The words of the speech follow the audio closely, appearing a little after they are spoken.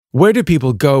Where do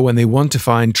people go when they want to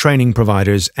find training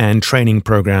providers and training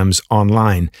programs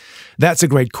online? That's a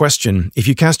great question. If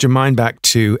you cast your mind back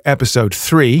to episode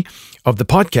 3 of the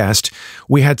podcast,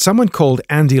 we had someone called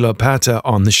Andy Lopata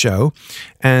on the show,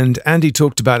 and Andy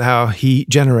talked about how he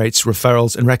generates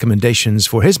referrals and recommendations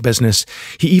for his business.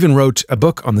 He even wrote a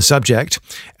book on the subject,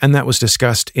 and that was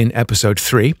discussed in episode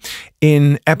 3.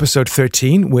 In episode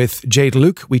 13 with Jade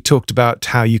Luke, we talked about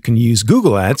how you can use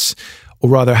Google Ads, or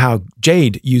rather how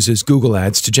Jade uses Google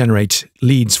Ads to generate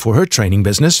leads for her training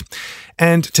business.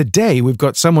 And today we've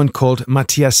got someone called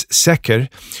Matthias Secker,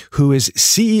 who is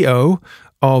CEO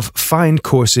of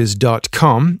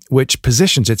findcourses.com, which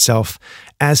positions itself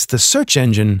as the search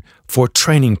engine for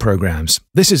training programs.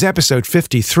 This is episode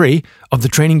 53 of the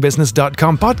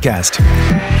trainingbusiness.com podcast.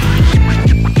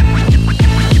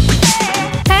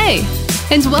 Hey,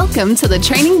 and welcome to the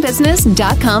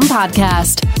trainingbusiness.com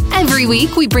podcast. Every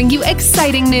week, we bring you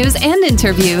exciting news and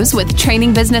interviews with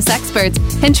training business experts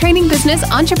and training business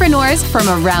entrepreneurs from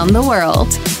around the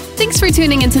world. Thanks for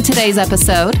tuning into today's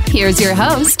episode. Here's your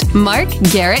host, Mark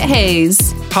Garrett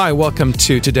Hayes. Hi, welcome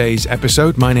to today's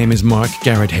episode. My name is Mark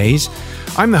Garrett Hayes.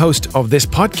 I'm the host of this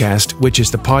podcast, which is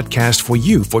the podcast for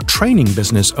you, for training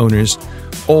business owners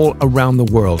all around the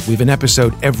world. We have an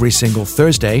episode every single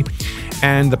Thursday,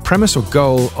 and the premise or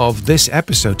goal of this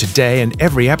episode today and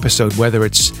every episode, whether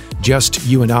it's just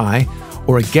you and I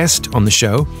or a guest on the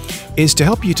show, is to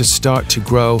help you to start to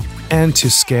grow and to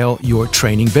scale your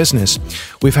training business.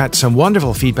 We've had some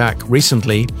wonderful feedback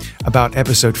recently about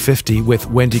episode 50 with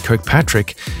Wendy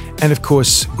Kirkpatrick, and of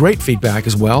course, great feedback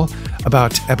as well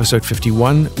about episode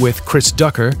 51 with Chris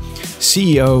Ducker,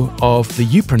 CEO of the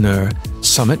Youpreneur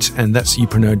Summit, and that's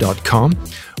youpreneur.com,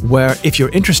 where if you're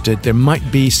interested, there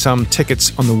might be some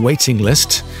tickets on the waiting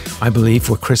list, I believe,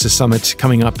 for Chris's Summit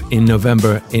coming up in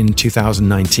November in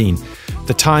 2019.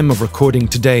 The time of recording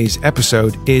today's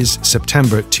episode is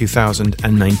September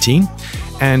 2019.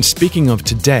 And speaking of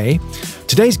today,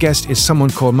 today's guest is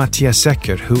someone called Matthias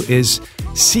Secker, who is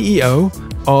CEO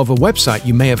of a website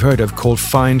you may have heard of called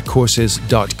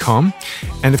findcourses.com.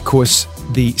 And of course,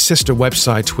 the sister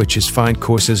website, which is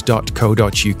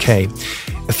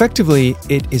findcourses.co.uk. Effectively,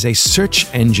 it is a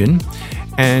search engine,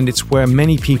 and it's where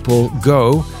many people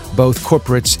go, both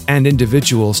corporates and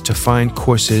individuals, to find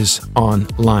courses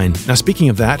online. Now, speaking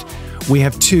of that, we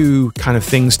have two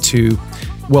things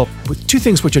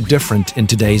which are different in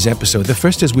today's episode. The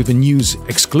first is we have a news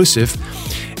exclusive,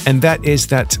 and that is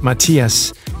that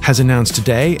Matthias has announced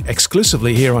today,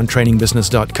 exclusively here on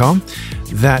trainingbusiness.com,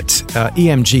 that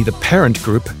EMG, the parent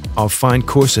group of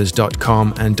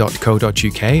findcourses.com and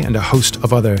 .co.uk, and a host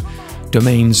of other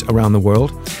domains around the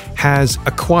world, has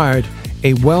acquired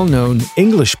a well-known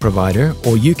English provider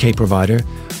or UK provider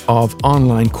of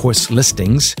online course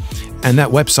listings, and that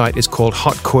website is called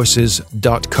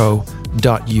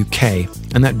hotcourses.co.uk,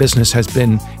 and that business has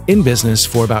been in business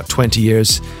for about 20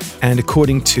 years, and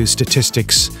according to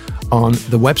statistics on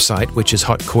the website, which is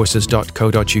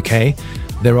hotcourses.co.uk,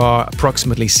 there are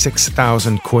approximately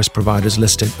 6,000 course providers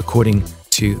listed according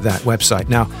to that website.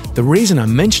 Now, the reason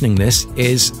I'm mentioning this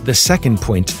is the second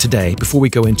point today, before we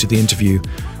go into the interview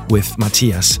with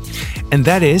Matthias. And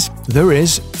that is, there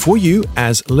is, for you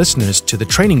as listeners to the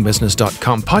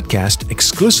trainingbusiness.com podcast,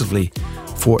 exclusively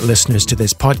for listeners to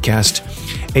this podcast,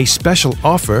 a special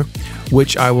offer,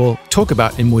 which I will talk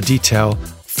about in more detail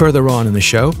further on in the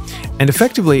show. And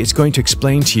effectively, it's going to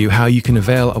explain to you how you can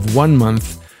avail of 1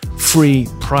 month free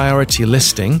priority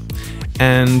listing.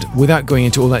 And without going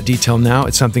into all that detail now,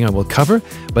 it's something I will cover,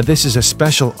 but this is a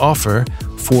special offer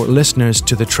for listeners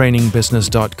to the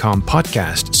trainingbusiness.com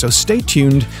podcast. So stay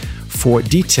tuned for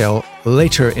detail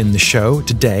later in the show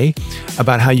today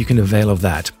about how you can avail of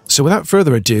that. So without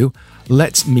further ado,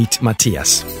 let's meet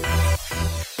Matthias.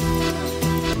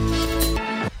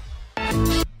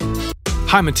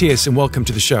 Hi, Matthias, and welcome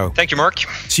to the show. Thank you, Mark.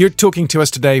 So you're talking to us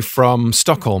today from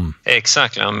Stockholm.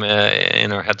 Exactly. I'm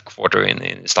in our headquarters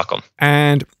in Stockholm.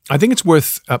 And I think it's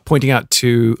worth pointing out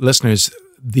to listeners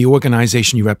the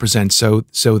organization you represent. So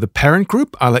the parent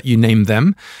group, I'll let you name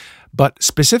them. But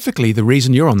specifically, the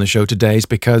reason you're on the show today is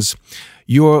because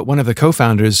you're one of the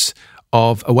co-founders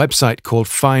of a website called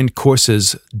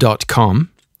findcourses.com.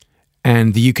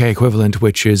 And the UK equivalent,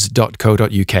 which is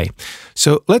 .co.uk.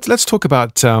 So let's talk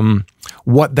about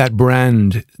what that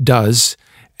brand does,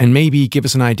 and maybe give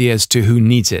us an idea as to who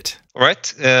needs it. All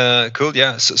right, cool.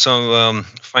 Yeah, so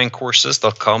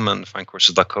findcourses.com and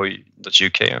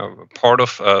findcourses.co.uk are part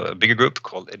of a bigger group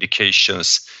called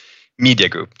Education's Media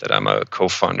Group that I'm a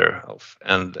co-founder of.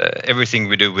 And everything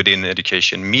we do within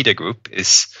Education Media Group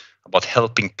is about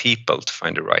helping people to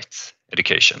find the right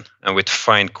education. And with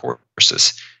Find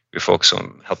Courses, we focus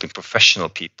on helping professional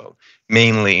people,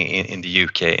 mainly in the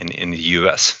UK and in the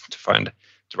US, to find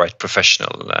the right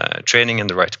professional training and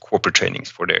the right corporate trainings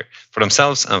for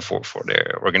themselves and for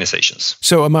their organizations.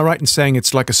 So am I right in saying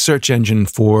it's like a search engine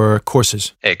for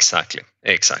courses? Exactly.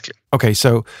 Okay,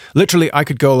 so literally I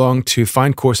could go along to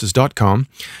findcourses.com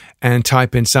and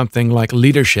type in something like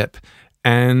leadership.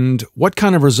 And what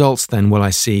kind of results then will I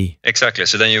see? Exactly.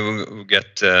 So then you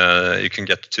can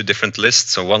get two different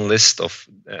lists. So one list of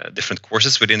different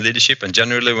courses within leadership. And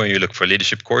generally, when you look for a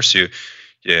leadership course, you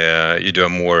do a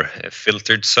more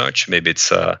filtered search. Maybe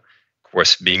it's a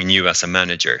course being new as a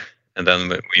manager. And then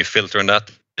when you filter on that,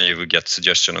 you will get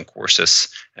suggestion on courses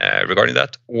regarding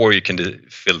that. Or you can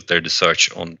filter the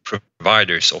search on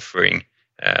providers offering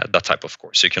that type of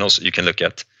course. So you can look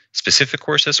at specific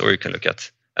courses, or you can look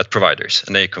at providers,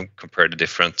 and then you can compare the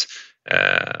different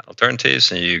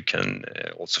alternatives, and you can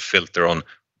also filter on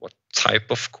what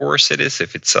type of course it is,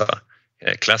 if it's a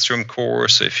classroom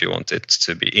course, if you want it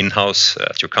to be in-house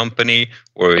at your company,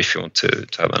 or if you want to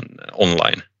have an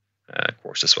online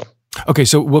course as well. Okay,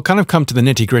 so we'll kind of come to the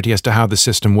nitty-gritty as to how the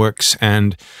system works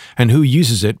and who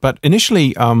uses it, but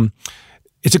initially,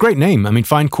 it's a great name. I mean,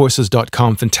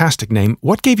 findcourses.com, fantastic name.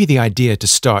 What gave you the idea to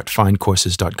start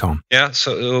findcourses.com? Yeah,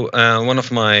 so one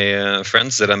of my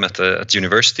friends that I met at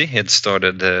university had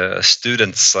started a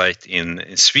student site in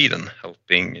Sweden,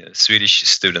 helping Swedish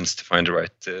students to find the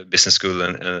right business school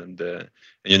and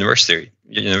university.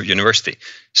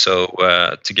 So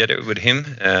together with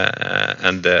him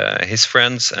and his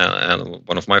friends and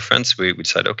one of my friends, we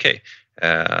decided, okay,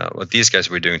 what these guys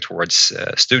were doing towards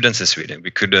students in Sweden,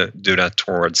 we could do that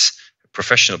towards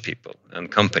professional people and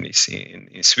companies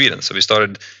in Sweden. So we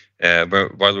started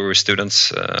while we were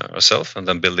students ourselves, and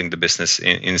then building the business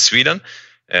in Sweden.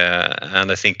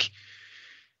 And I think,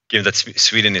 given that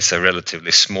Sweden is a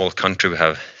relatively small country, we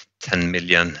have 10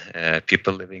 million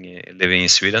people living in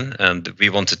Sweden, and we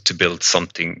wanted to build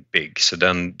something big. So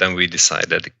then we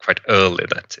decided quite early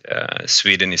that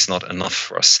Sweden is not enough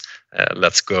for us.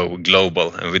 Let's go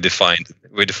global, and we defined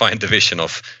the vision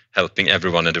of helping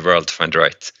everyone in the world to find the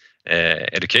right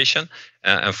education.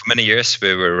 And for many years,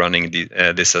 we were running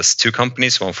this as two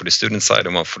companies, one for the student side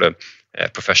and one for the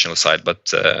professional side. But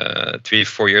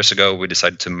 3-4 years ago, we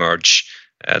decided to merge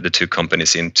the two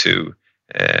companies into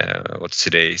what's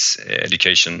today's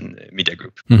Education Media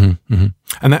Group. Mm-hmm, mm-hmm.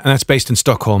 And that's based in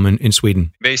Stockholm in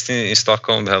Sweden? Based in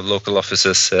Stockholm. We have local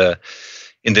offices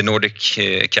in the Nordic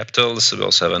capitals. We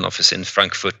also have an office in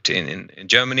Frankfurt in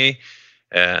Germany.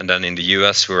 And then in the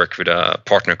US, we work with a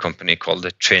partner company called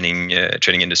the Training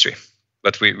Industry.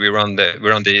 But we run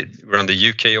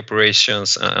the UK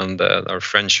operations and our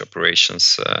French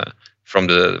operations from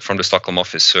the Stockholm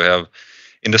office. So we have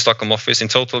in the Stockholm office, in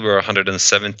total, we're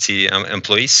 170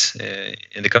 employees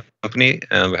in the company,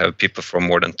 and we have people from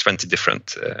more than 20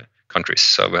 different countries.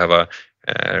 So we have a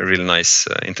really nice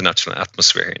international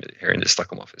atmosphere here in the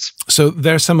Stockholm office. So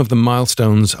there are some of the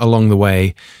milestones along the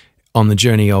way on the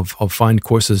journey of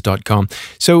findcourses.com.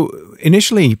 So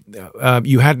initially,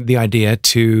 you had the idea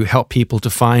to help people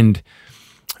to find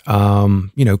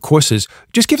courses.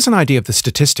 Just give us an idea of the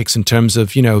statistics in terms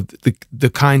of, the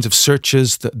kinds of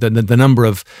searches, the number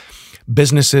of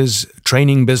businesses,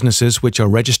 training businesses, which are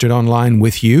registered online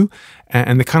with you,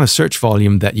 and the kind of search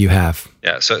volume that you have.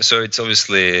 Yeah, so it's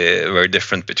obviously very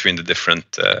different between the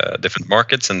different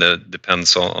markets, and it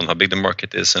depends on how big the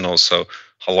market is and also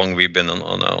how long we've been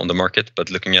on the market.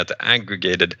 But looking at the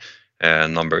aggregated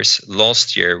numbers,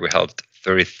 last year we helped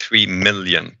 33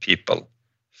 million people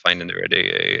finding their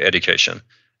education,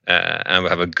 and we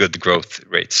have a good growth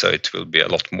rate, so it will be a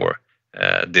lot more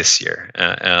this year.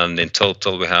 And in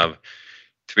total, we have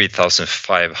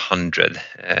 3,500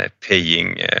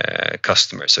 paying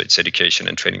customers. So it's education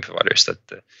and training providers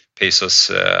that pays us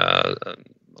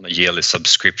on a yearly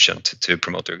subscription to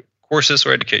promote their courses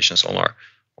or educations on our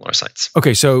sites.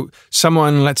 Okay, so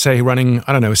someone, let's say, running,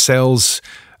 a sales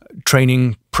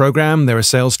training program, they're a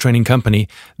sales training company,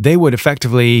 they would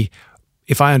effectively,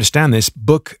 if I understand this,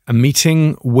 book a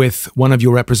meeting with one of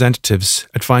your representatives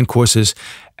at Find Courses,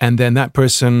 and then that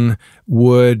person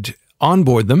would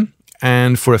onboard them,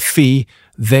 and for a fee,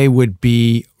 they would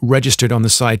be registered on the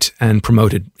site and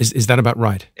promoted. Is that about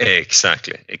right?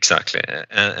 Exactly.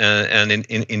 And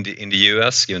in the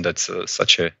US, given that's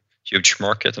such a huge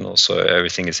market, and also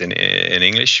everything is in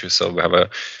English, so we have a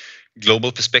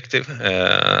global perspective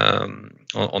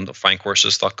on the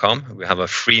findcourses.com. We have a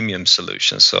freemium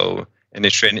solution, so any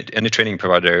training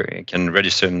provider can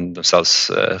register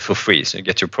themselves for free. So you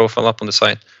get your profile up on the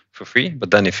site for free.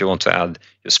 But then if you want to add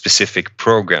your specific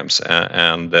programs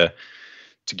and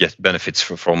get benefits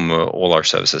from all our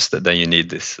services, then you need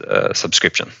this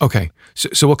subscription. Okay,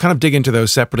 so we'll kind of dig into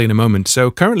those separately in a moment.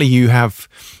 So currently you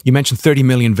mentioned 30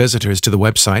 million visitors to the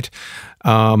website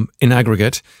in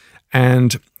aggregate,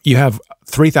 and you have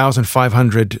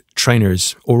 3,500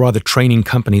 trainers, or rather training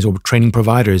companies or training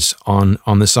providers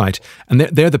on the site, and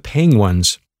they're the paying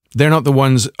ones. They're not the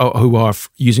ones who are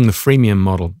using the freemium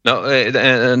model. No,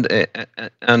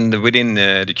 and within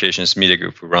Education's Media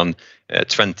Group, we run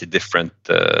 20 different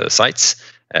sites.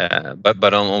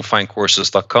 But on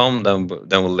findcourses.com,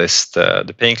 then we'll list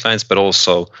the paying clients, but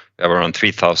also we have around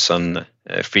 3,000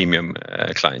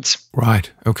 freemium clients. Right.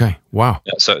 Okay. Wow.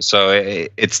 Yeah, so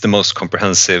it's the most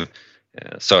comprehensive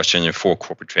search engine for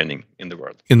corporate training in the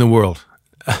world. In the world.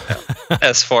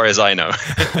 As far as I know.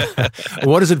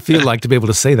 What does it feel like to be able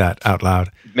to say that out loud?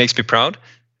 It makes me proud,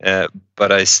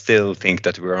 but I still think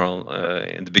that we're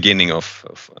in the beginning of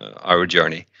our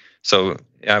journey. So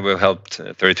yeah, we've helped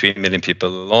 33 million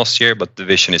people last year, but the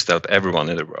vision is to help everyone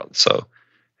in the world. So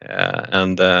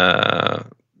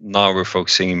now we're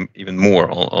focusing even more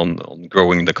on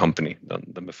growing the company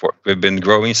than before. We've been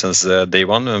growing since day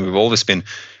one, and we've always been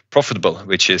profitable,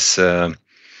 which is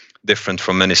different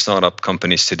from many startup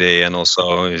companies today, and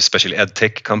also especially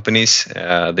edtech companies.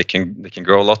 They can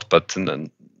grow a lot, but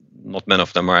not many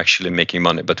of them are actually making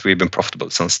money. But we've been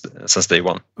profitable since day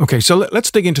one. Okay, so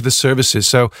let's dig into the services.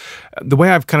 So the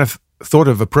way I've kind of thought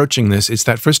of approaching this is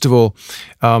that, first of all,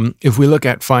 if we look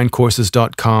at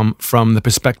findcourses.com from the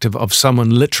perspective of someone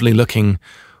literally looking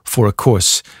for a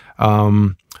course,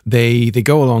 they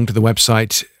go along to the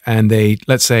website and they,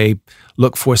 let's say,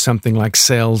 look for something like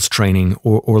sales training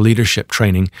or leadership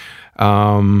training.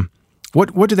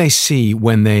 What do they see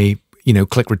when they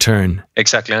click return?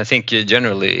 Exactly. And I think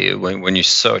generally when you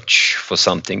search for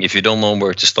something, if you don't know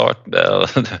where to start,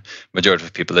 the majority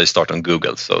of people, they start on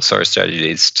Google. So our strategy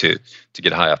is to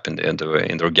get high up in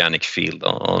the organic field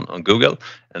on Google.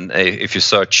 And if you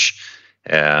search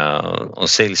on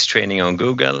sales training on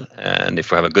Google, and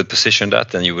if we have a good position on that,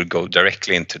 then you would go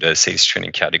directly into the sales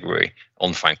training category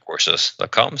on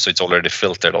findcourses.com. So it's already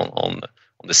filtered on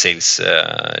the sales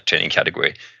training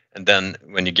category. And then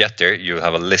when you get there, you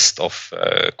have a list of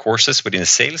courses within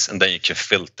sales, and then you can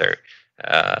filter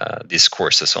these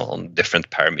courses on different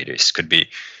parameters. Could be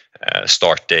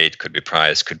start date, could be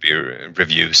price, could be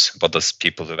reviews. What does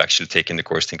people who've actually taken the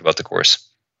course think about the course,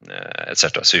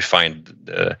 etc. So you find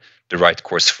the right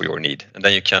course for your need, and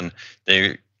then you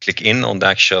click in on the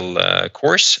actual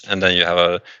course, and then you have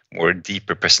a more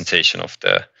deeper presentation of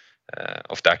the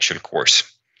actual course.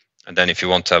 And then if you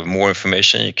want to have more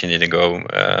information, you can either go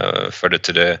further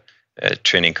to the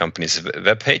training company's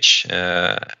webpage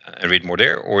and read more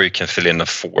there, or you can fill in a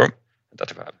form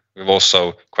that we have. We've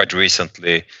also quite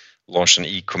recently launched an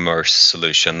e-commerce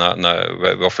solution. Now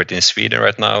we offer it in Sweden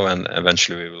right now, and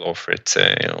eventually we will offer it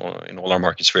in all our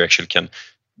markets where you actually can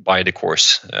buy the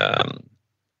course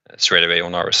straight away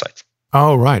on our site.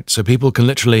 Oh, right. So people can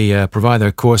literally provide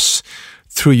their course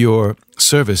through your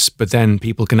service, but then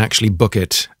people can actually book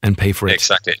it and pay for it.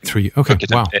 Exactly. Through you. Okay,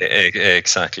 wow.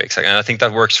 Exactly. And I think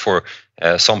that works for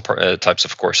some types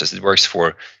of courses. It works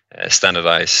for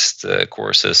standardized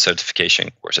courses, certification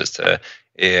courses.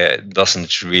 It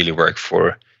doesn't really work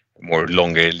for more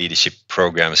longer leadership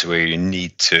programs where you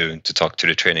need to talk to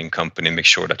the training company and make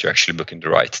sure that you're actually booking the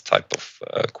right type of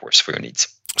course for your needs.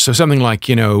 So something like,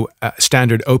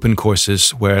 standard open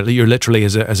courses where you're literally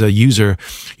as a user,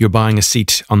 you're buying a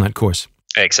seat on that course.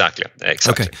 Exactly.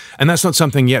 Okay, and that's not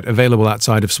something yet available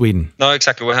outside of Sweden. No,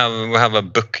 exactly. We have a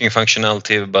booking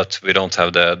functionality, but we don't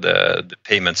have the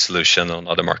payment solution on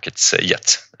other markets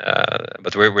yet.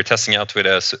 But we're testing out with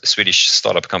a Swedish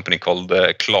startup company called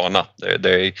Klarna.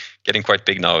 They're getting quite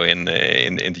big now in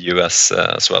the US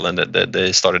as well, and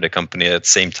they started a company at the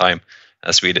same time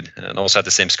as we did, and also at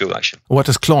the same school actually. What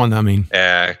does Klarna mean?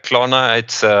 Klarna,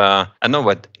 it's I know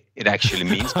what it actually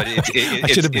means, but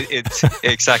it's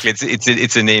exactly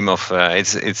it's a name of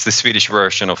it's the Swedish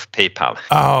version of PayPal.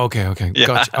 Oh, okay, yeah.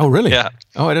 Gotcha. Oh, really? Yeah.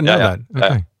 Oh, I didn't know that.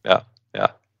 Okay. Yeah.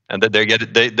 And they're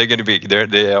getting big.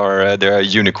 They're a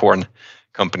unicorn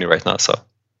company right now, so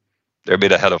they're a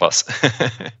bit ahead of us.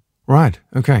 Right.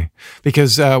 Okay.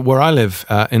 Because where I live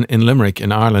in Limerick,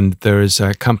 in Ireland, there is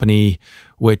a company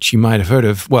which you might have heard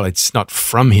of. Well, it's not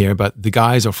from here, but the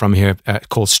guys are from here,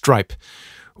 called Stripe,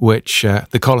 which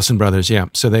the Collison brothers, yeah.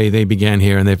 So they began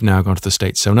here and they've now gone to the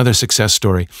States. So another success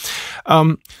story.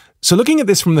 So looking at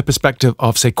this from the perspective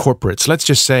of, say, corporates, let's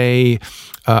just say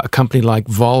a company like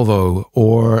Volvo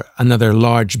or another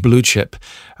large blue chip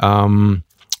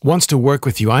wants to work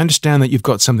with you. I understand that you've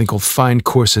got something called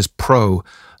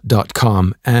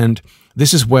findcoursespro.com, and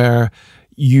this is where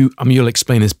you'll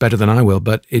explain this better than I will,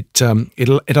 but it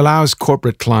allows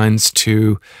corporate clients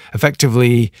to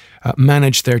effectively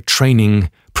manage their training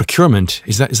procurement.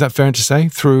 Is that fair to say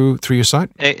through your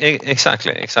site?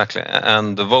 Exactly.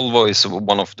 And the Volvo is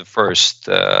one of the first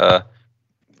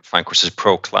FindCourses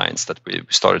Pro clients that we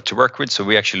started to work with. So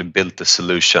we actually built a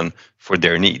solution for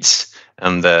their needs,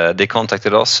 and they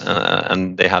contacted us,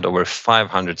 and they had over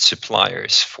 500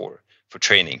 suppliers for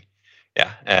training.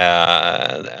 Yeah,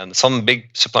 and some big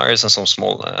suppliers and some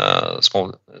small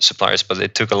suppliers, but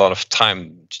it took a lot of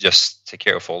time to just take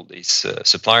care of all these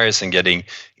suppliers and getting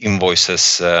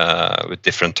invoices with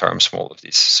different terms from all of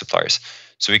these suppliers.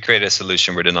 So we created a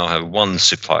solution where they now have one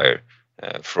supplier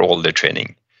for all their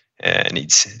training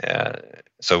needs.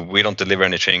 So we don't deliver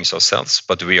any trainings ourselves,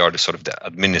 but we are the sort of the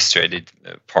administrative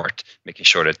part, making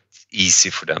sure that it's easy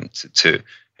for them to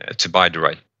buy the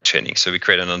right training. So we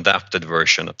create an adapted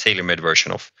version, a tailor-made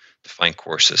version of the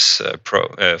FindCourses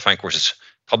FindCourses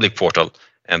public portal,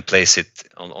 and place it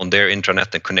on their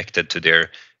intranet and connect it to their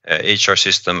HR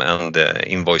system and the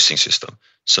invoicing system.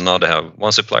 So now they have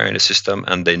one supplier in the system,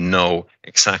 and they know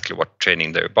exactly what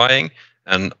training they're buying,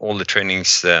 and all the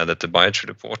trainings that they buy through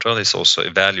the portal is also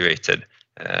evaluated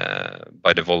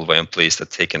by the Volvo employees that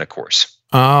taken a course.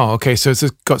 Oh, okay. So it's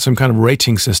got some kind of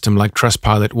rating system like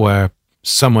Trustpilot, where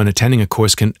someone attending a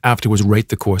course can afterwards rate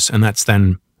the course, and that's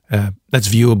then that's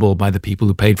viewable by the people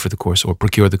who paid for the course or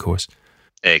procured the course.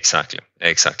 Exactly.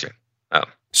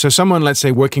 So someone, let's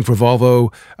say, working for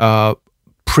Volvo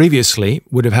previously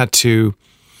would have had to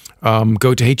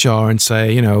go to HR and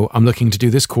say, I'm looking to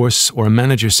do this course, or a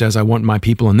manager says, I want my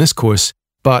people on this course,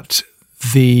 but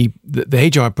the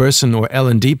HR person or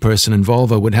L&D person in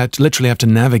Volvo would literally have to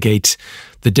navigate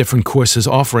the different courses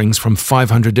offerings from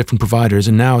 500 different providers,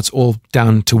 and now it's all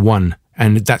down to one,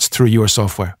 and that's through your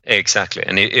software. Exactly.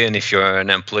 And if you're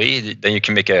an employee, then you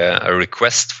can make a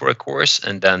request for a course,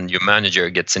 and then your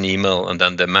manager gets an email, and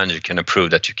then the manager can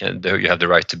approve that you have the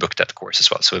right to book that course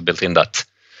as well. So we built in that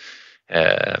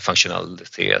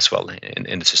functionality as well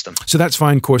in the system. So that's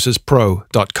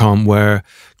FindCoursesPro.com, where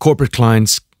corporate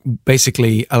clients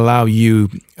basically allow you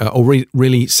or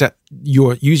really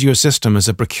use your system as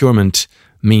a procurement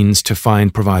means to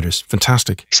find providers.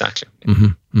 Fantastic. Exactly.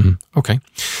 Okay.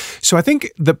 So I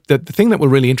think the thing that will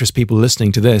really interest people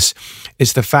listening to this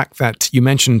is the fact that you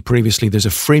mentioned previously there's a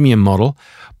freemium model,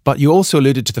 but you also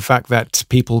alluded to the fact that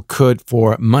people could,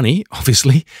 for money,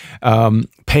 obviously,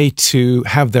 pay to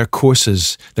have their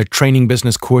courses, their training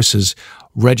business courses,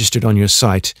 registered on your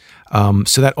site.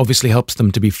 So that obviously helps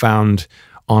them to be found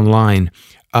online.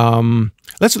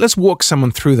 Let's walk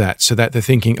someone through that, so that they're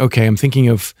thinking, okay, I'm thinking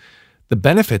of the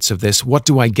benefits of this. What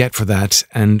do I get for that,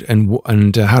 and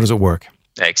how does it work?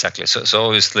 Yeah, exactly. So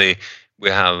obviously we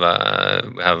have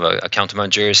account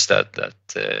managers that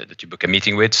you book a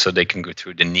meeting with, so they can go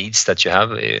through the needs that you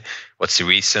have. What's the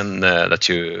reason that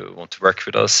you want to work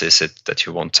with us? Is it that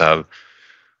you want to have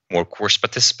more course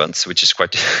participants, which is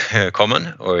quite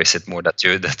common, or is it more that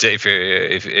if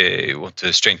you want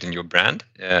to strengthen your brand?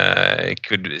 It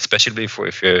could especially be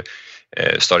if you're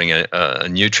starting a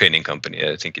new training company.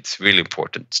 I think it's really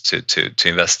important to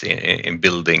invest in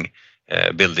building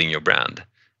your brand.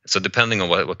 So depending on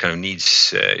what kind of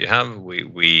needs you have,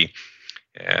 we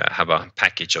have a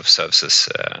package of services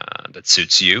that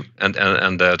suits you, and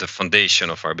the foundation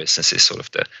of our business is sort of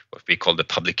what we call the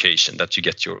publication, that you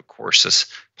get your courses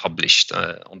published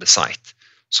on the site.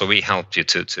 So we help you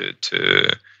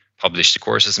to publish the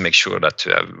courses and make sure that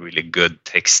you have really good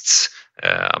texts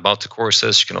about the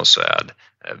courses. You can also add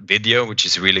a video, which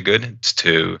is really good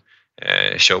to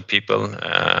show people,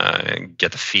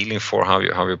 get a feeling for how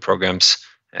your programs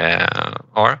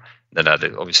are. Then add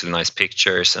obviously nice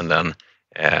pictures, and then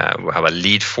we have a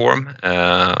lead form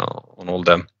on all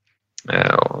the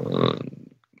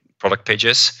product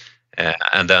pages.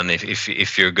 And then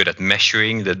if you're good at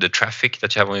measuring the traffic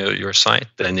that you have on your site,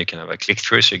 then you can have a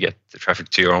click-through, so you get the traffic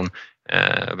to your own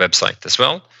website as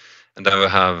well. And then we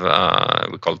have,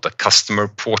 we call it a customer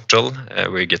portal,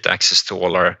 where you get access to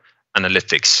all our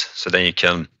analytics. So then you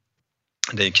can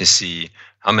see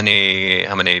how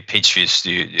many page views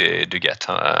do you get,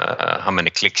 how many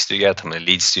clicks do you get, how many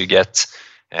leads do you get,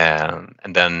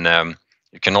 and then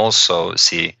you can also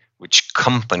see which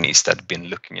companies that have been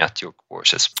looking at your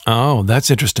courses. Oh,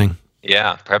 that's interesting.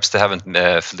 Yeah, perhaps they haven't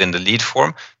filled in the lead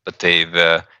form, but they've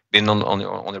been on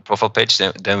your profile page.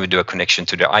 Then we do a connection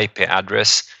to their IP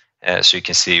address, so you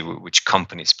can see which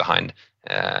companies behind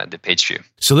the page view.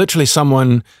 So literally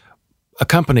someone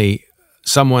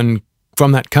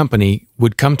from that company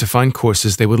would come to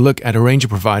FindCourses. They would look at a range of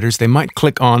providers. They might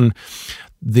click on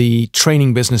the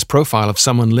training business profile of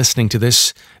someone listening to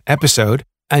this episode,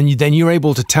 and then you're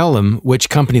able to tell them which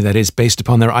company that is based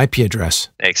upon their IP address.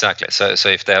 Exactly. So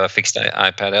if they have a fixed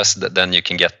IP address, then you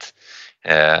can get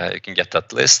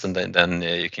that list, and then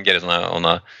you can get it on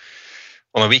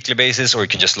a weekly basis, or you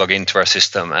can just log into our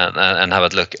system and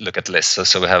have a look at the list.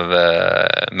 So we have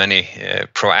many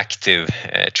proactive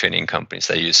training companies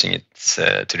that are using it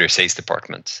to their sales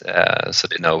department, so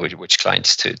they know which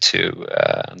clients to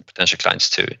and potential clients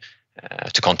to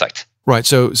contact. Right.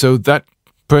 So that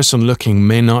person looking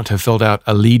may not have filled out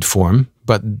a lead form,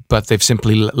 but they've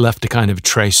simply left a kind of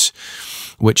trace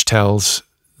which tells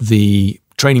the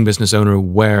training business owner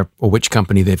where or which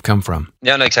company they've come from.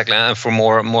 Yeah, no, exactly. And for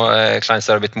more clients that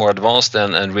are a bit more advanced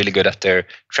and really good at their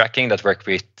tracking, that work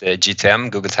with GTM,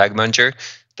 Google Tag Manager,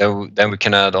 then we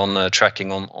can add on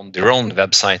tracking on their own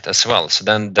website as well. So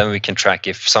then we can track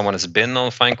if someone has been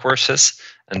on Find Courses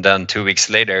and then 2 weeks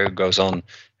later goes on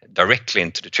directly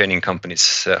into the training company's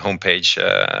homepage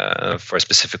for a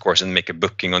specific course and make a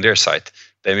booking on their site.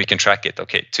 Then we can track it.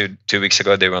 Okay, two weeks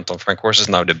ago they went on Find Courses,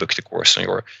 now they booked the course on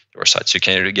your site. So you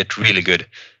can get really good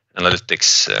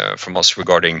analytics from us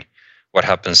regarding what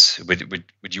happens with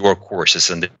your courses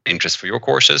and the interest for your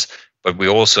courses. But we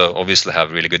also obviously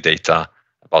have really good data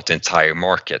about the entire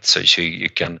market. So you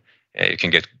can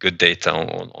get good data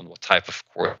on what type of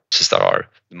courses that are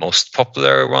the most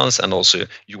popular ones, and also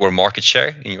your market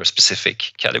share in your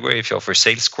specific category. If you offer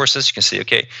sales courses, you can see,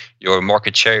 okay, your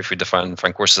market share, if we define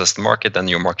Find Courses as the market, then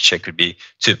your market share could be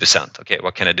 2%. Okay,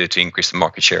 what can I do to increase the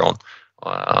market share on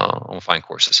Find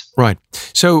Courses? Right.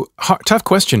 So tough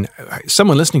question.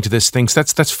 Someone listening to this thinks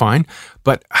that's fine,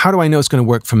 but how do I know it's going to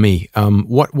work for me?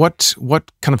 What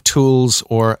kind of tools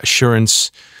or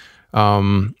assurance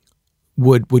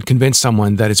would convince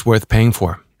someone that it's worth paying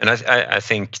for? And I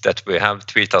think that we have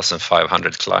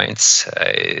 3,500 clients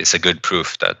is a good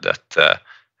proof that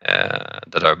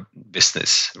our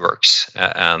business works.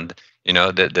 And you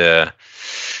know the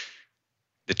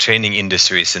training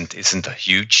industry isn't a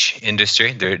huge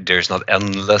industry. There's not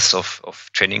endless of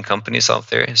training companies out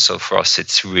there. So for us,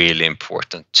 it's really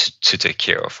important to take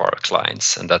care of our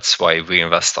clients, and that's why we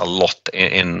invest a lot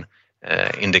in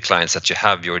the clients, that you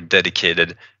have your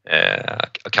dedicated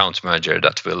account manager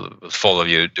that will follow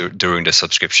you during the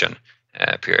subscription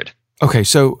period. Okay,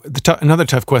 so another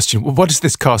tough question. What does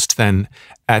this cost then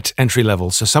at entry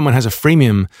level? So someone has a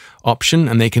freemium option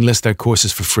and they can list their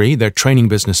courses for free, their training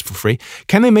business for free.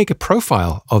 Can they make a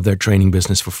profile of their training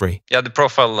business for free? Yeah, the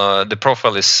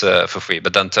profile is for free,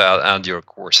 but then to add your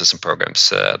courses and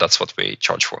programs, that's what we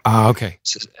charge for. Ah, okay.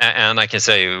 And I can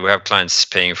say we have clients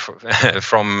paying from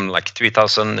like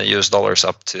 $3,000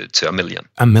 up to $1 million.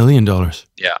 $1 million.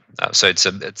 Yeah, so it's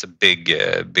a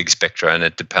big spectrum, and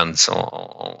it depends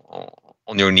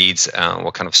on your needs and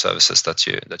what kind of services that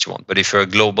you want. But if you're a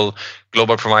global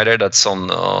provider that's on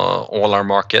all our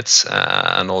markets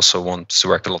and also wants to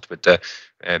work a lot with the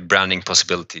branding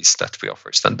possibilities that we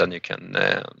offer, then you can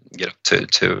get up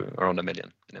to around $1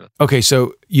 million. Okay,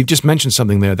 so you've just mentioned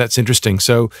something there that's interesting.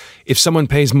 So if someone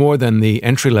pays more than the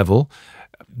entry level,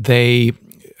 a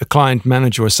client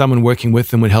manager or someone working with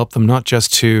them would help them not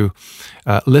just to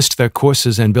list their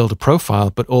courses and build a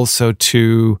profile, but also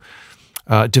to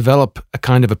develop a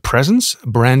kind of a presence,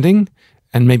 branding,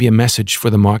 and maybe a message for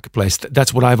the marketplace.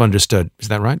 That's what I've understood. Is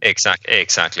that right?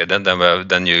 Exactly.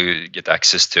 Then you get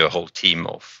access to a whole team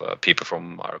of people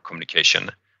from our communication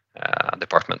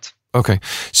department. Okay.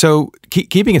 So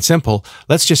keeping it simple,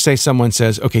 let's just say someone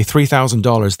says, okay,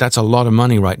 $3,000, that's a lot of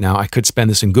money right now. I could spend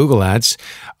this in Google ads.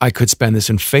 I could spend this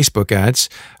in Facebook ads.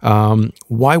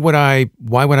 Why would I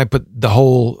put the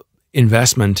whole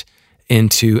investment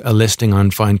into a listing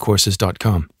on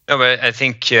findcourses.com? No, but I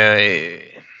think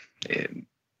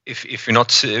if you're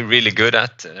not really good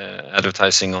at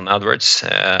advertising on AdWords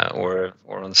or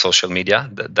on social media,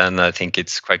 then I think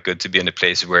it's quite good to be in a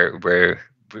place where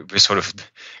we sort of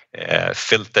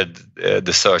filtered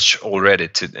the search already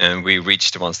and we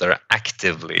reach the ones that are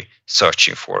actively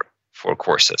searching for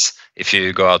courses. If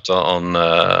you go out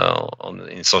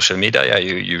in social media,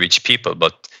 you reach people,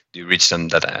 but you reach them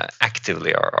that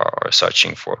actively are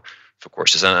searching for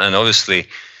courses. And obviously,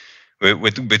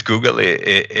 with Google,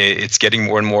 it's getting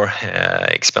more and more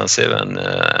expensive, and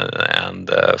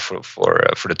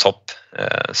for the top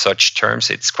search terms,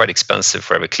 it's quite expensive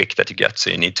for every click that you get. So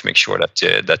you need to make sure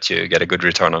that you get a good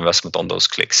return on investment on those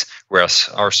clicks. Whereas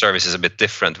our service is a bit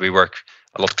different. We work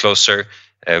a lot closer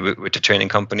with the training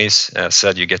companies.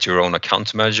 Said you get your own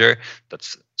account manager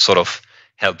that's sort of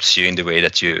helps you in the way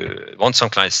that you want. Some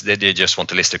clients, they just want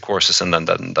to list their courses, and then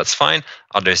that's fine.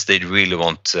 Others, they really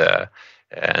want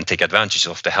and take advantage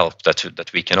of the help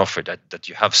that we can offer. That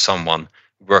you have someone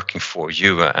working for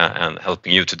you and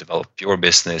helping you to develop your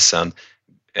business. And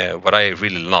what I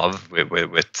really love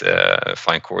with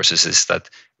Find Courses is that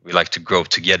we like to grow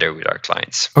together with our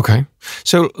clients. Okay.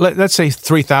 So let's say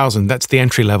 3,000, that's the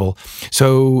entry level.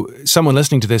 So someone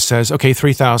listening to this says, okay,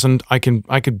 3,000, I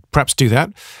could perhaps do that.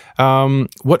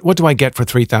 What do I get for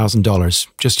 $3,000?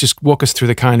 Just walk us through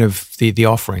the kind of the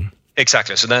offering.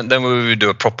 Exactly. So then we will do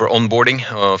a proper onboarding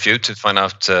of you to find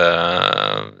out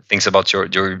things about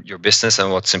your business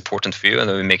and what's important for you, and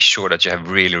then we make sure that you have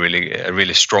a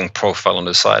really strong profile on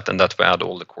the site, and that we add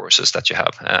all the courses that you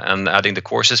have. And adding the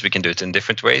courses, we can do it in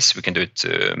different ways. We can do it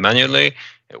manually,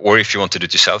 or if you want to do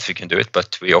it yourself, you can do it.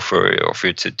 But we offer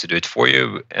you to do it for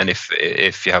you. And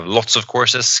if you have lots of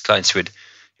courses, clients with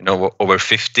over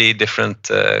 50 different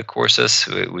courses,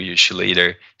 we usually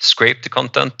either scrape the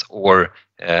content or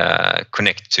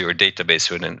connect to your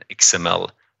database with an XML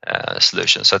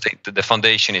solution. So I think the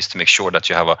foundation is to make sure that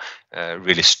you have a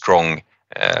really strong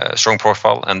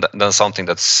profile, and then something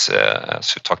that's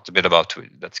as we talked a bit about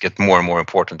that gets more and more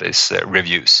important is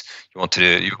reviews. You want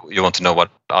to know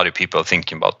what other people are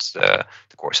thinking about the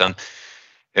course. And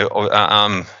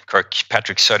I'm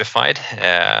Kirkpatrick certified,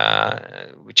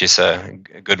 which is a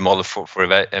good model for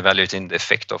evaluating the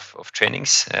effect of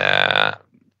trainings.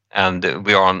 And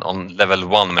we are on level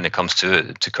 1 when it comes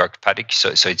to Kirkpatrick. So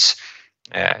it's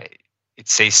it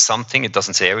says something. It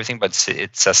doesn't say everything, but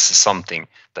it says something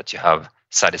that you have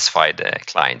satisfied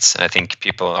clients. And I think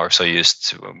people are so used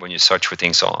to, when you search for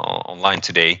things online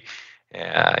today,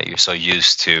 you're so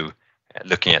used to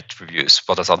looking at reviews.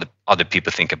 What does other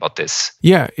people think about this?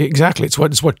 Yeah, exactly. It's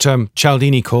what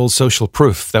Cialdini calls social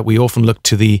proof, that we often look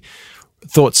to the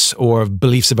thoughts or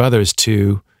beliefs of others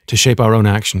to shape our own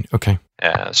action. Okay.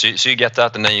 So you get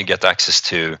that, and then you get access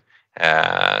to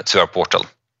our portal,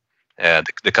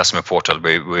 the customer portal,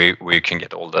 where you can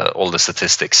get all the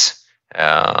statistics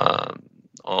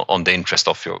on the interest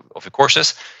of your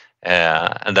courses,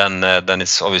 and then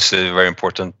it's obviously very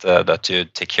important that you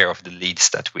take care of the leads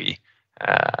that we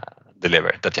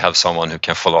deliver. That you have someone who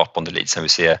can follow up on the leads, and we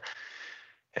see a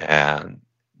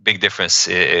big difference.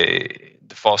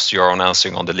 The faster you are on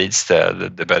answering on the leads,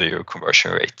 the better your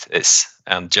conversion rate is.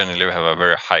 And generally, we have a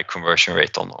very high conversion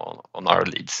rate on our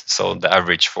leads. So the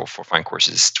average for Find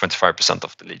Courses is 25%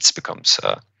 of the leads becomes.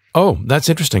 Oh, that's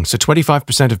interesting. So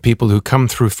 25% of people who come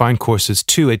through Find Courses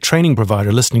to a training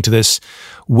provider listening to this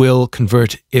will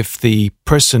convert if the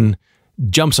person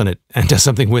jumps on it and does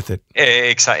something with it.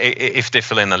 Exactly. If they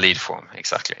fill in a lead form.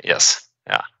 Exactly. Yes.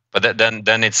 Yeah. But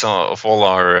then it's of all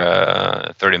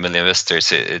our 30 million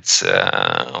visitors, it's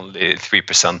only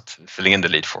 3% filling in the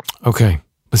lead form. Okay.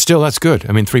 But still, that's good.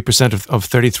 I mean, 3% of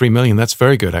 33 million, that's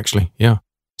very good, actually. Yeah.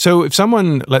 So if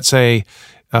someone, let's say,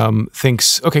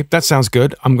 thinks, okay, that sounds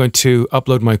good, I'm going to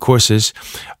upload my courses,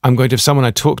 I'm going to have someone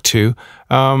I talk to,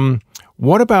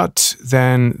 what about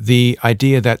then the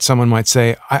idea that someone might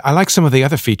say, I like some of the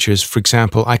other features. For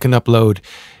example, I can upload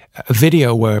a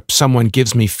video where someone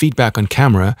gives me feedback on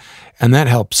camera, and that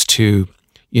helps to,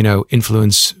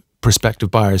 influence prospective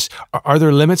buyers. Are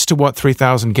there limits to what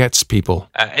 3,000 gets people?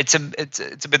 It's a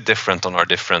bit different on our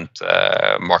different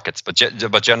markets, but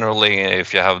generally,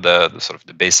 if you have the sort of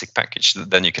the basic package,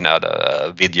 then you can add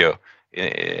a video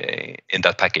in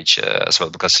that package as well,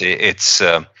 because it's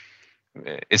a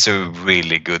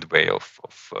really good way of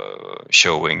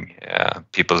showing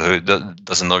people who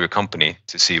doesn't know your company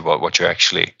to see what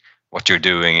you're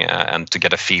doing and to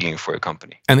get a feeling for your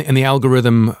company. And the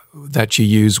algorithm that you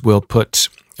use will put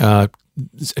a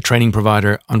training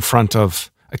provider in front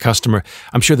of a customer.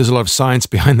 I'm sure there's a lot of science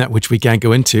behind that, which we can't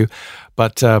go into,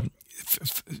 but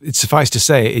it's suffice to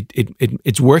say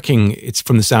it's working. It's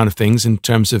from the sound of things in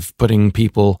terms of putting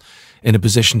people in a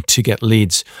position to get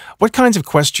leads. What kinds of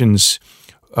questions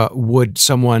would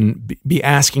someone be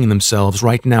asking themselves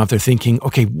right now if they're thinking,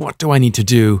 okay, what do I need to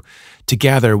do to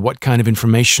gather? What kind of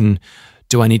information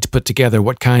do I need to put together?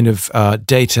 What kind of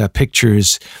data,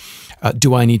 pictures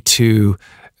do I need to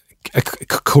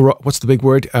what's the big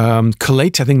word?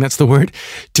 Collate, I think that's the word,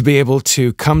 to be able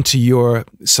to come to your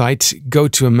site, go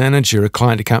to a manager, a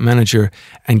client account manager,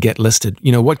 and get listed.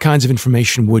 What kinds of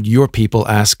information would your people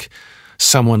ask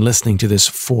someone listening to this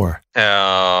for? We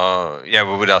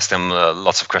would ask them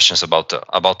lots of questions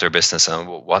about their business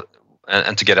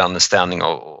and to get an understanding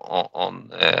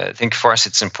on. I think for us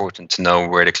it's important to know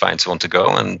where the clients want to go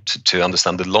and to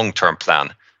understand the long-term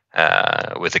plan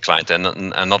with the client, and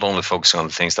not only focusing on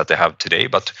the things that they have today,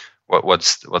 but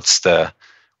what's the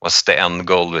end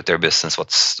goal with their business?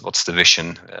 What's the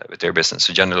vision with their business?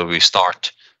 So generally we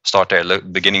start there,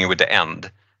 beginning with the end.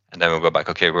 And then we'll go back,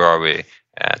 okay, where are we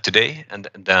today, and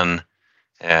then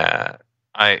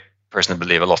I personally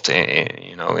believe a lot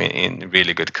in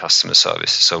really good customer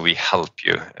service. So we help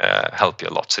you a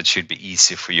lot. So it should be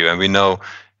easy for you, and we know.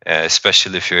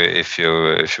 Especially if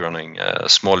you're running a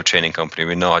smaller training company,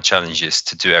 we know our challenge is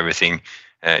to do everything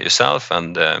yourself,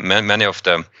 and many of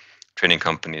the training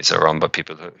companies are run by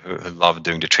people who love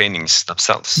doing the trainings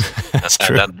themselves. That's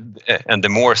true. And the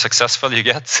more successful you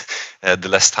get, the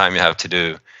less time you have to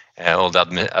do all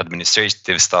the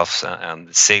administrative stuff and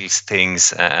the sales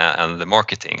things and the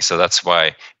marketing. So that's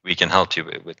why we can help you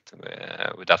with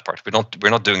that part. We're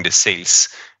not doing the sales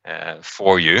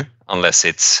for you unless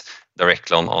it's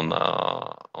directly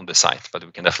on the site, but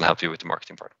we can definitely help you with the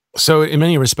marketing part. So in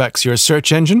many respects, you're a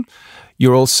search engine.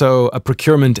 You're also a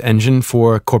procurement engine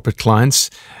for corporate clients.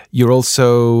 You're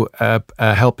also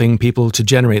helping people to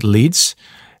generate leads.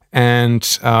 And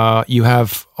you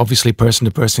have obviously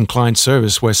person-to-person client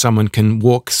service where someone can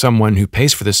walk someone who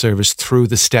pays for the service through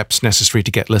the steps necessary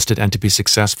to get listed and to be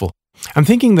successful. I'm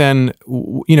thinking then,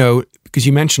 because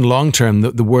you mentioned long-term,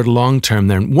 the word long-term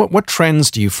there, what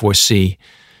trends do you foresee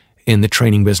in the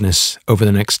training business over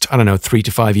the next, 3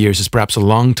 to 5 years is perhaps a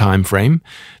long time frame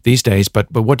these days, but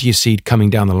what do you see coming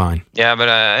down the line? Yeah, but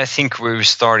I think we're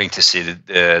starting to see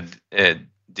the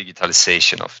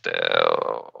digitalization of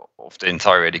the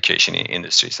entire education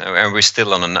industry. And we're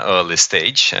still on an early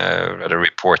stage. I read a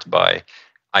report by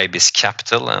IBIS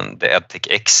Capital and the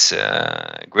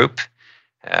EdTechX group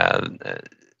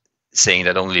saying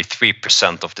that only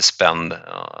 3% of the spend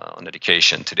on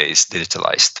education today is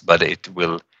digitalized, but it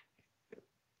will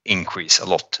increase a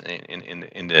lot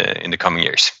in the coming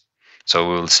years. So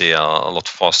we will see a lot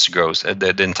faster growth.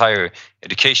 The entire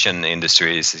education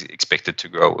industry is expected to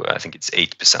grow. I think it's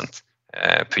 8%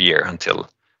 per year until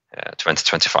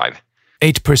 2025.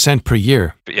 8% per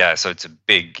year. But yeah, so it's a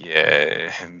big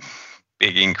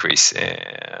increase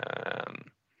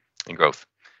in growth.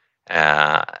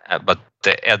 But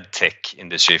the EdTech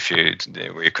industry,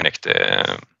 where you connect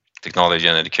technology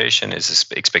and education, is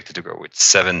expected to grow with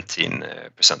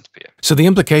 17% per year. So the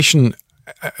implication,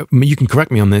 you can correct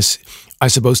me on this, I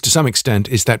suppose to some extent,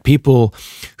 is that people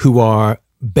who are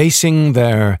basing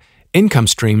their income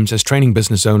streams as training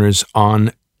business owners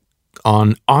on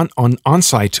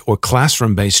on-site or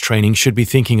classroom-based training should be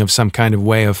thinking of some kind of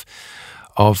way of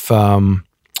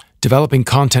developing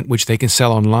content which they can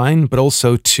sell online, but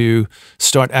also to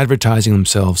start advertising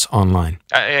themselves online.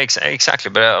 Exactly,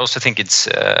 but I also think it's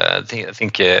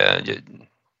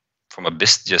from a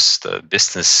business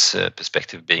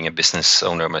perspective, being a business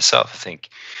owner myself, I think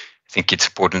it's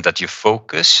important that you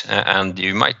focus, and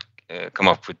you might come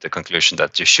up with the conclusion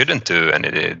that you shouldn't do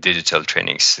any digital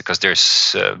trainings because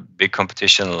there's big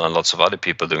competition and lots of other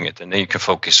people doing it, and then you can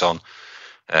focus on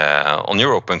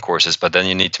your open courses, but then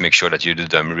you need to make sure that you do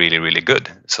them really, really good,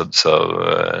 so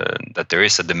that there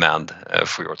is a demand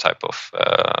for your type of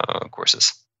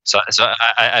courses. So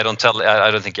I don't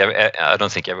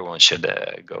think everyone should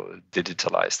go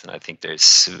digitalized, and I think there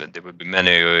will be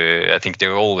many. I think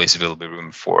there always will be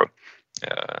room for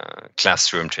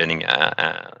classroom training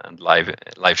and live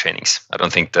trainings. I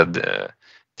don't think that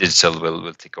digital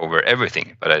will take over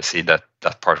everything, but I see that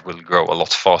part will grow a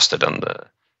lot faster than the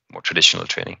more traditional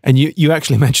training. And you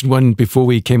actually mentioned one before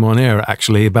we came on air,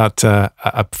 actually, about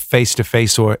a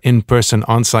face-to-face or in-person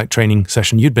on-site training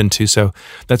session you'd been to. So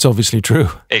that's obviously true.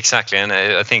 Exactly, and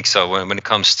I think so. When it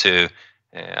comes to,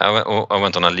 I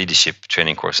went on a leadership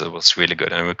training course that was really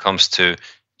good. And when it comes to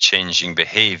changing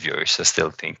behaviors, I still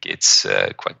think it's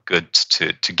quite good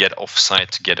to get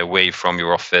off-site, to get away from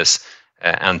your office,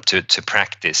 and to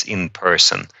practice in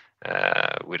person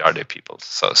with other people.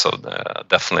 So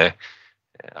definitely.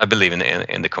 I believe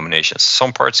in the combinations.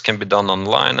 Some parts can be done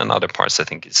online, and other parts I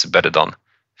think it's better done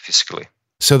physically.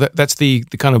 So that's the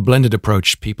kind of blended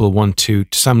approach. People want to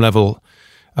some level,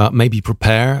 maybe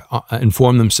prepare,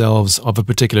 inform themselves of a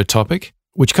particular topic,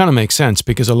 which kind of makes sense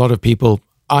because a lot of people,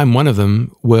 I'm one of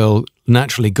them, will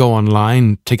naturally go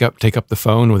online, take up the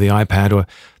phone or the iPad or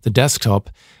the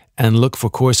desktop and look for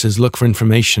courses, look for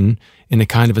information in a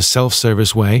kind of a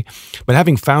self-service way. But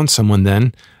having found someone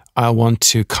then, I want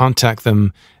to contact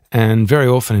them, and very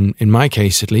often, in my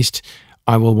case at least,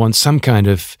 I will want some kind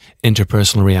of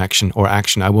interpersonal reaction or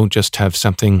action. I won't just have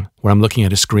something where I'm looking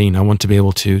at a screen. I want to be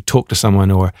able to talk to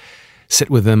someone or sit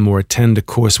with them or attend a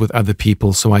course with other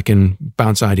people so I can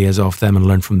bounce ideas off them and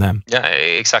learn from them. Yeah,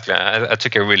 exactly. I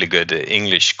took a really good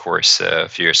English course a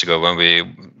few years ago when we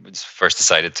first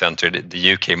decided to enter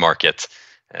the UK market.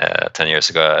 10 years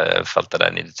ago, I felt that I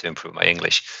needed to improve my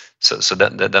English. So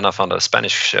then I found a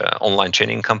Spanish online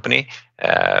training company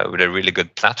with a really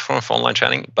good platform for online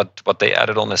training. But what they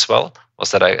added on as well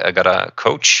was that I got a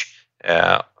coach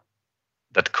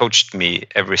that coached me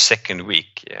every second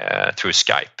week through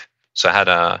Skype. So I had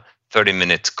a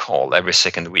 30-minute call every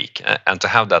second week. And to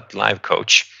have that live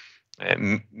coach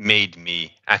made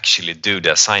me actually do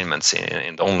the assignments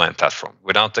in the online platform.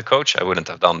 Without the coach, I wouldn't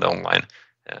have done the online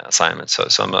assignments.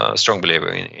 So I'm a strong believer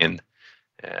in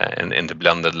the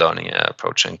blended learning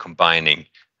approach and combining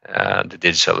the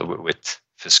digital with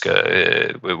physical,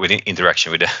 with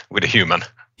interaction with a human.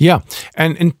 Yeah,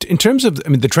 and in terms of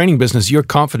the training business, you're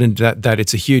confident that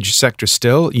it's a huge sector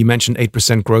still. You mentioned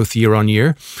 8% growth year on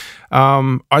year.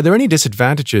 Are there any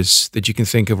disadvantages that you can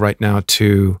think of right now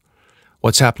to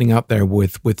what's happening out there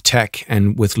with tech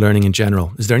and with learning in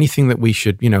general? Is there anything that we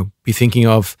should be thinking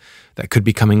of that could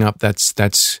be coming up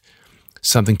that's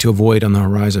something to avoid on the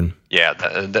horizon? Yeah,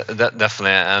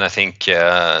 definitely. And I think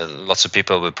lots of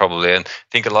people would probably, and I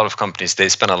think a lot of companies, they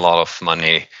spend a lot of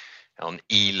money on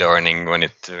e-learning when we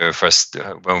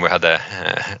had the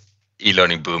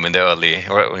e-learning boom in the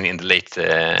late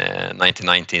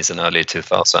 1990s and early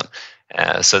 2000.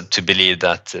 So to believe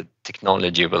that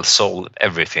technology will solve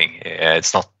everything,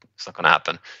 it's not going to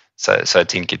happen. So I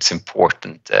think it's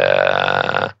important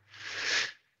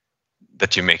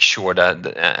that you make sure that,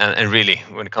 and really,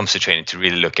 when it comes to training, to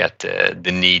really look at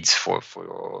the needs for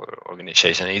your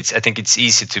organization. I think it's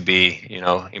easy to be,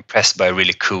 impressed by a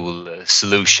really cool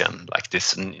solution like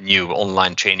this new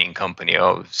online training company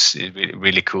of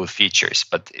really cool features.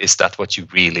 But is that what you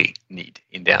really need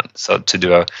in the end? So to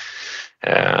do a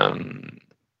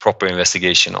proper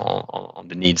investigation on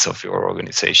the needs of your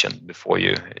organization before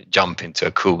you jump into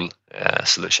a cool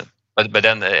solution. But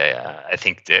then I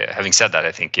think, having said that,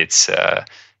 I think it's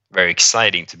very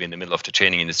exciting to be in the middle of the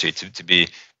training industry, to be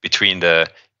between the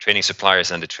training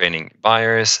suppliers and the training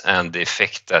buyers, and the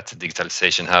effect that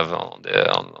digitalization have on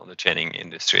the training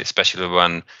industry, especially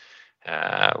when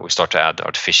we start to add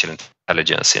artificial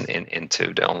intelligence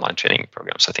into the online training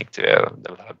programs. I think they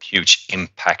will have a huge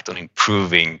impact on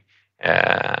improving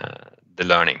the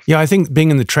learning. Yeah, I think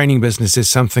being in the training business is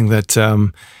something that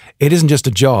it isn't just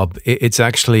a job. It's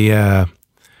actually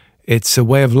it's a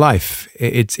way of life.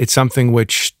 It's something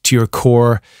which, to your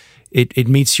core, it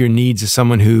meets your needs as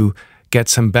someone who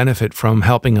gets some benefit from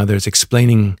helping others,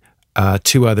 explaining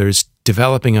to others,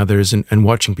 developing others, and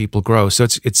watching people grow. So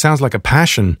it sounds like a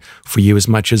passion for you as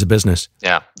much as a business.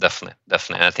 Yeah,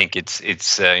 definitely. I think it's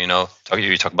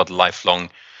you talk about lifelong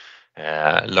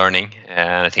learning,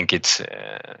 and I think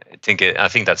I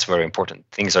think that's very important.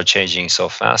 Things are changing so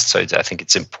fast, so I think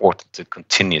it's important to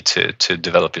continue to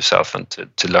develop yourself and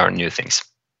to learn new things.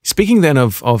 Speaking then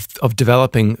of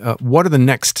developing, what are the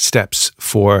next steps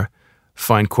for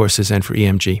Find Courses and for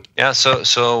EMG? Yeah, so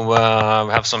we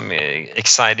have some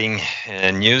exciting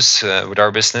news with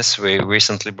our business. We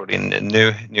recently brought in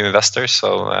new investors,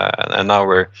 so and now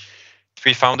we're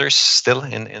 3 founders still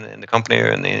in the company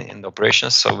and in the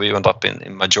operations. So we went up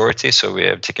in majority. So we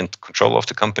have taken control of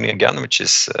the company again, which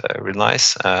is really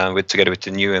nice. Together with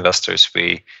the new investors,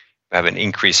 we have an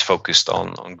increased focus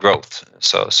on growth.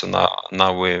 So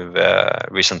now we've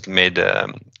recently made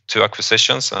 2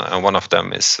 acquisitions, and one of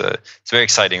them is it's very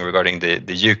exciting regarding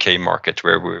the UK market,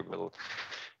 where we will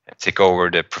take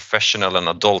over the professional and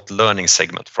adult learning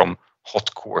segment from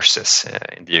Hot Courses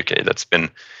in the UK. That's been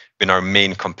our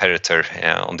main competitor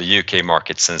on the UK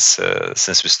market since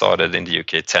we started in the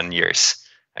UK 10 years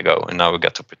ago, and now we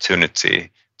got the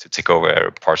opportunity to take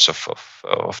over parts of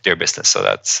their business. So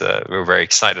that's we're very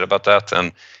excited about that,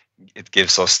 and it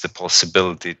gives us the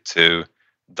possibility to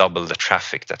double the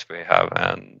traffic that we have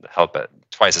and help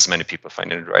twice as many people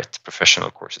finding the right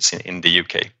professional courses in the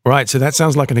UK. Right. So that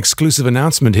sounds like an exclusive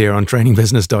announcement here on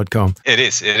trainingbusiness.com. It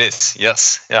is.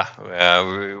 Yes. Yeah.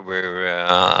 We're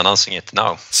announcing it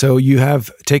now. So you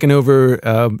have taken over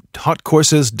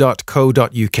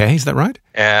hotcourses.co.uk. Is that right?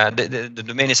 The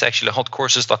domain is actually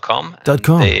hotcourses.com.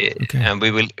 And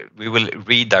we will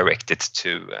redirect it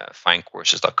to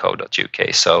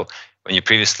findcourses.co.uk. So when you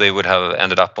previously would have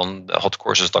ended up on the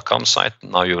hotcourses.com site,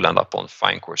 now you will end up on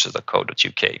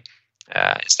findcourses.co.uk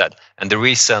instead. And the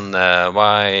reason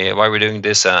why we're doing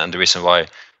this, and the reason why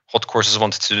Hot Courses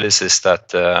wanted to do this, is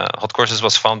that Hot Courses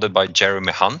was founded by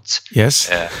Jeremy Hunt. Yes,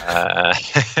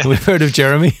 we've heard of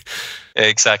Jeremy.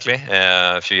 Exactly,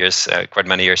 quite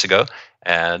many years ago.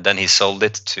 Then he sold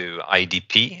it to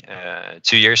IDP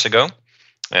 2 years ago.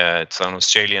 It's an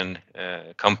Australian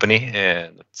company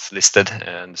that's listed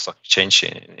in the stock exchange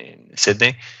in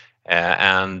Sydney,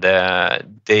 and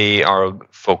they are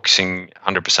focusing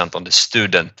 100% on the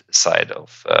student side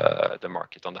of the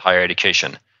market, on the higher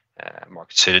education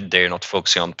market. So they're not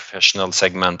focusing on professional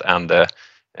segment and the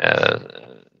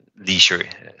leisure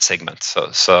segment.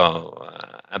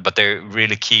 But they're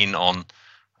really keen on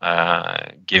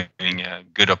giving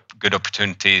good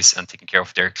opportunities and taking care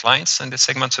of their clients in this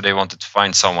segment. So they wanted to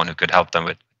find someone who could help them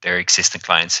with their existing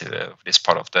clients for this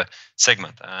part of the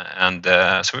segment.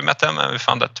 So we met them and we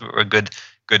found that we were a good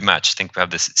match. I think we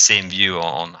have this same view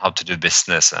on how to do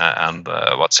business and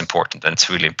what's important. And it's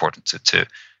really important to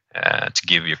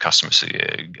give your customers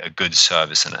a good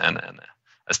service and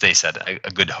as they said,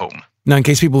 a good home. Now, in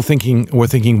case people were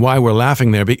thinking why we're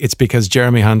laughing there, it's because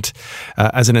Jeremy Hunt,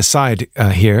 as an aside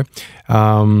here,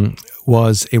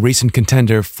 was a recent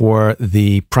contender for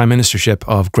the Prime Ministership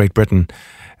of Great Britain.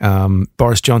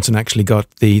 Boris Johnson actually got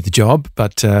the job,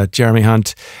 but Jeremy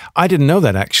Hunt, I didn't know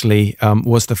that actually,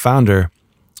 was the founder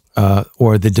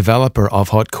or the developer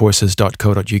of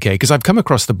hotcourses.co.uk, because I've come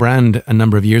across the brand a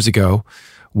number of years ago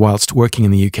whilst working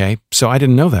in the UK. So I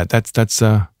didn't know that. That's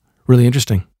really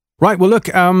interesting. Right. Well, look,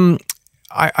 I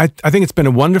think it's been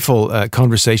a wonderful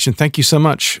conversation. Thank you so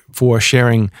much for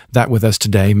sharing that with us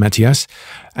today, Matthias,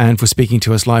 and for speaking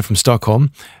to us live from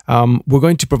Stockholm. We're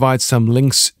going to provide some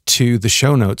links to the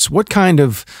show notes. What kind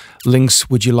of links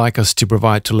would you like us to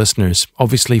provide to listeners?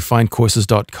 Obviously,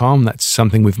 findcourses.com. That's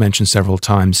something we've mentioned several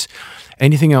times.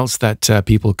 Anything else that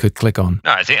people could click on?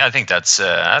 No, I think that's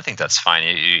fine.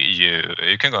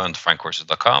 You can go on to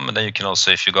findcourses.com, and then you can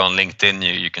also, if you go on LinkedIn,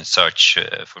 you can search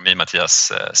for me,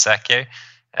 Matthias Säker,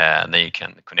 and then you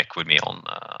can connect with me on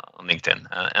LinkedIn.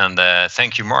 And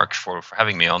thank you, Mark, for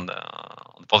having me on the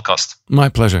podcast. My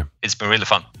pleasure. It's been really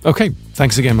fun. Okay,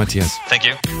 thanks again, Matthias. Thank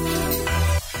you.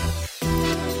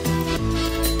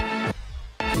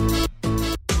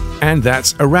 And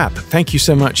that's a wrap. Thank you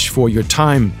so much for your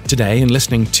time today and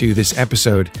listening to this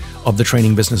episode of the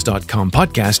trainingbusiness.com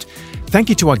podcast. Thank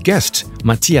you to our guest,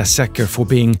 Matthias Säker, for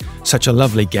being such a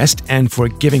lovely guest and for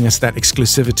giving us that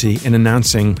exclusivity in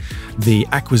announcing the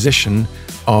acquisition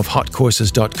of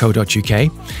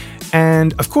hotcourses.co.uk.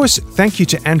 And of course, thank you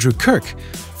to Andrew Kirk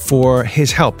for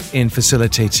his help in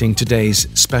facilitating today's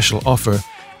special offer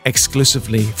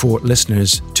exclusively for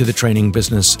listeners to the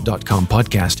trainingbusiness.com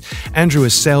podcast. Andrew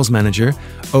is sales manager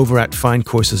over at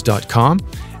findcourses.com,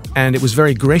 and it was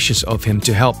very gracious of him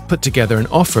to help put together an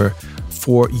offer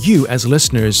for you as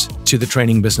listeners to the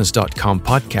trainingbusiness.com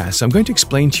podcast. So I'm going to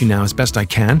explain to you now as best I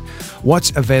can what's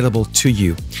available to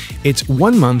you. It's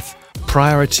 1 month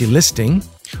priority listing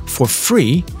for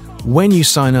free when you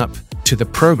sign up to the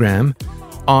program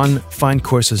on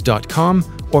findcourses.com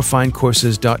or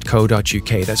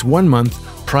findcourses.co.uk. That's 1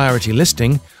 month priority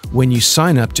listing when you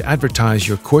sign up to advertise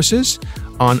your courses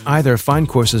on either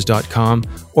findcourses.com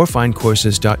or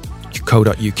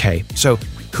findcourses.co.uk. So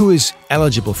who is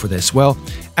eligible for this? Well,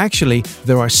 actually,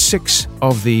 there are 6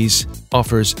 of these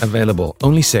offers available,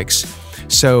 only 6.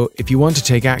 So if you want to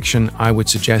take action, I would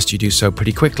suggest you do so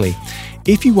pretty quickly.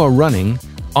 If you are running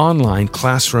online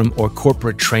classroom or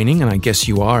corporate training, and I guess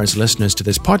you are as listeners to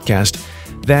this podcast,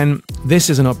 then this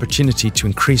is an opportunity to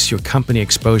increase your company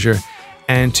exposure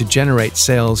and to generate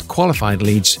sales qualified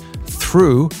leads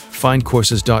through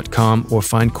findcourses.com or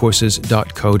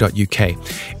findcourses.co.uk.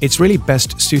 It's really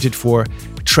best suited for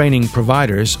training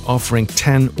providers offering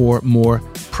 10 or more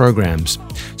programs.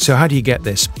 So how do you get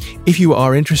this? If you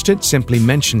are interested, simply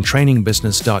mention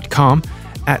trainingbusiness.com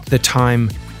at the time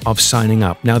of signing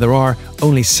up. Now, there are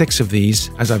only 6 of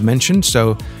these, as I've mentioned,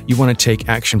 so you want to take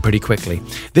action pretty quickly.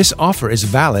 This offer is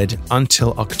valid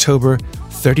until October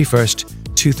 31st,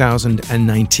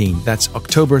 2019. That's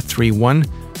October 31,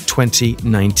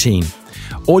 2019.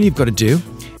 All you've got to do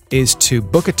is to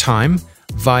book a time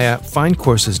via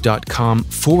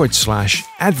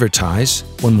findcourses.com/advertise.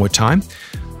 One more time,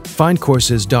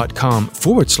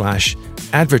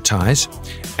 findcourses.com/advertise,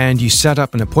 and you set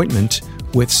up an appointment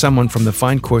with someone from the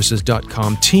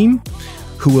findcourses.com team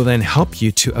who will then help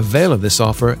you to avail of this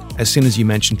offer as soon as you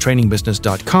mention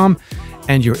trainingbusiness.com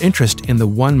and your interest in the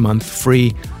 1 month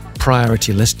free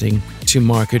priority listing to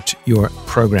market your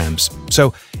programs.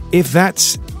 So if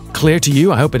that's clear to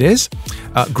you, I hope it is,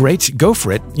 great, go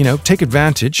for it. Take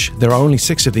advantage. There are only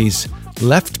 6 of these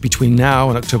left between now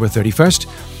and October 31st,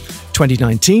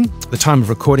 2019. The time of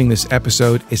recording this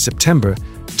episode is September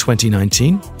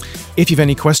 2019. If you have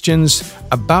any questions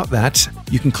about that,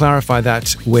 you can clarify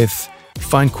that with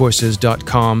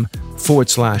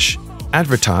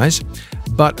findcourses.com/advertise.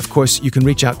 But of course, you can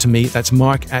reach out to me. That's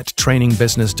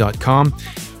mark@trainingbusiness.com.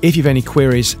 If you have any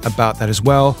queries about that as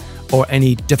well, or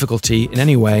any difficulty in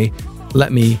any way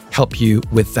let me help you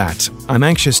with that. I'm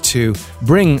anxious to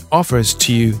bring offers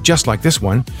to you just like this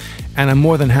one, and I'm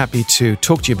more than happy to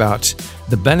talk to you about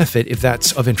the benefit if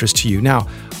that's of interest to you. Now,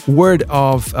 word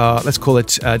of, let's call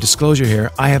it disclosure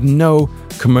here, I have no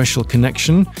commercial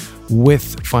connection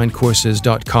with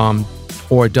findcourses.com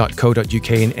or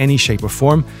 .co.uk in any shape or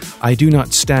form. I do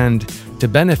not stand to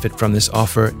benefit from this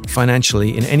offer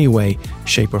financially in any way,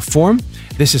 shape or form.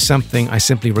 This is something I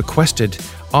simply requested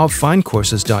of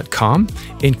findcourses.com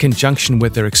in conjunction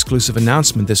with their exclusive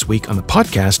announcement this week on the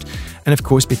podcast. And of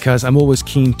course, because I'm always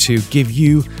keen to give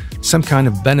you some kind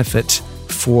of benefit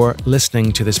for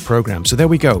listening to this program. So there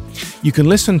we go. You can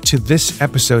listen to this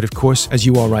episode, of course, as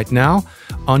you are right now,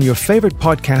 on your favorite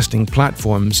podcasting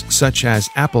platforms such as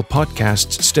Apple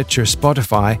Podcasts, Stitcher,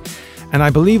 Spotify, and I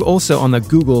believe also on the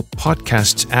Google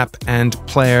Podcasts app and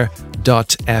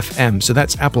Player.fm. So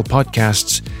that's Apple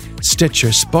Podcasts, Stitcher,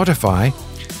 Spotify,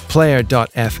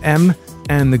 Player.fm,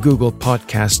 and the Google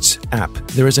Podcasts app.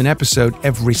 There is an episode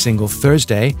every single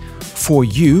Thursday for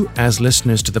you as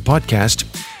listeners to the podcast.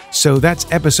 So that's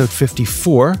episode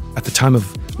 54 at the time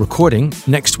of recording.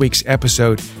 Next week's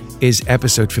episode is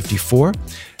episode 54.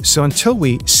 So until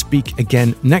we speak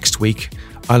again next week,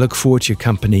 I look forward to your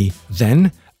company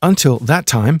then. Until that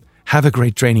time, have a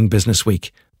great training business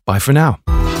week. Bye for now.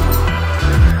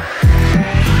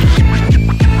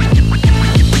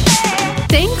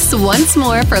 Thanks once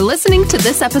more for listening to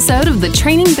this episode of the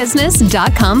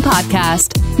trainingbusiness.com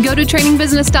podcast. Go to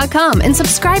trainingbusiness.com and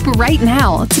subscribe right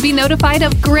now to be notified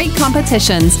of great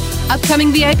competitions,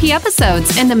 upcoming VIP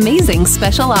episodes, and amazing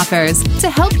special offers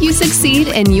to help you succeed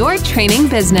in your training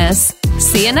business.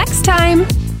 See you next time.